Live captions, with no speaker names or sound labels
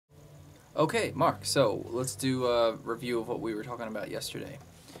Okay, Mark, so let's do a review of what we were talking about yesterday.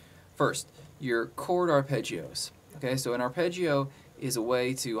 First, your chord arpeggios. Okay, so an arpeggio is a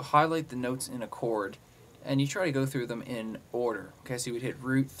way to highlight the notes in a chord, and you try to go through them in order. Okay, so you would hit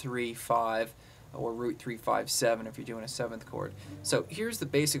root 3, 5, or root 3, 5, 7 if you're doing a 7th chord. So here's the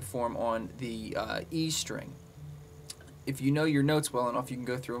basic form on the E string. If you know your notes well enough, you can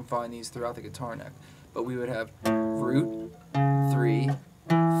go through and find these throughout the guitar neck. But we would have root 3,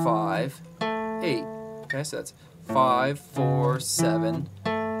 5, 8. Okay, so that's 5, 4, 7,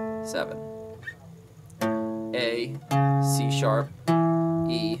 7. A, C sharp,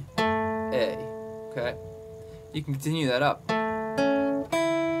 E, A. Okay, you can continue that up.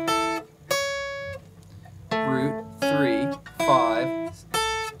 Root 3, 5.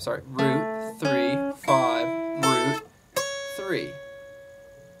 Sorry, root 3, 5, root 3.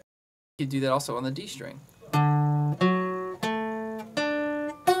 You do that also on the D string.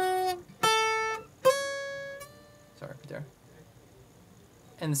 Sorry, right there.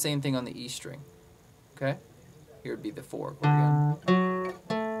 And the same thing on the E string. Okay? Here would be the 4 chord again.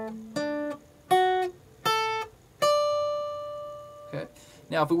 Okay.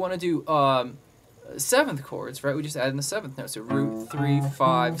 Now if we want to do 7th chords, right? We just add in the 7th note. So root 3,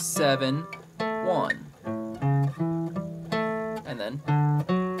 5, 7, 1. And then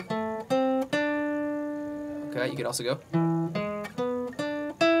okay, you could also go.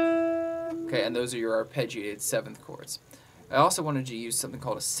 Okay, and those are your arpeggiated 7th chords. I also wanted to use something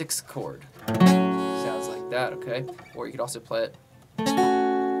called a 6th chord. Sounds like that, okay? Or you could also play it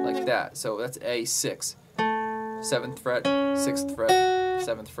like that. So that's A6. 7th fret, 6th fret,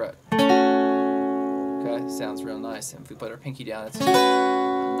 7th fret. Okay, sounds real nice. And if we put our pinky down, it's a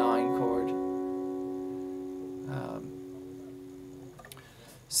 9 chord.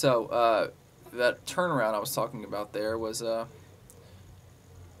 That turnaround I was talking about there was okay,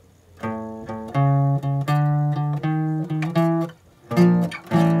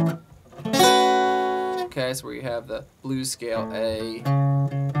 so where you have the blues scale A,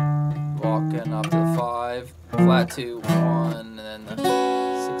 walking up to 5, flat 2, 1, and then the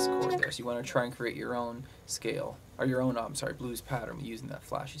 6th chord there. So you want to try and create your own scale, or your own, blues pattern using that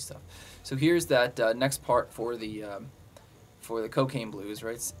flashy stuff. So here's that next part for the cocaine blues,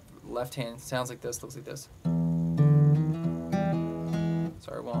 right? Left hand sounds like this, looks like this.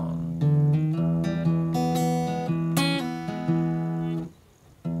 Sorry, 1.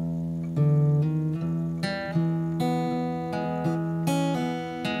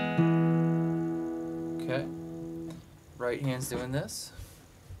 Okay. Right hand's doing this.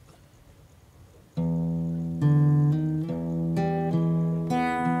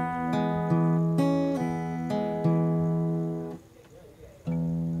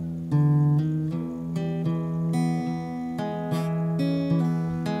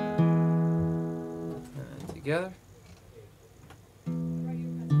 Together.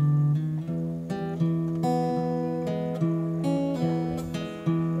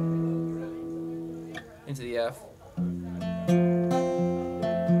 Into the F.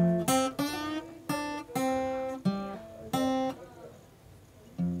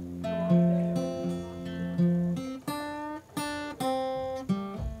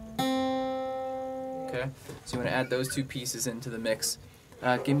 Okay, so you want to add those two pieces into the mix.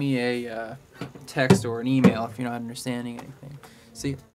 Give me a text or an email if you're not understanding anything. See.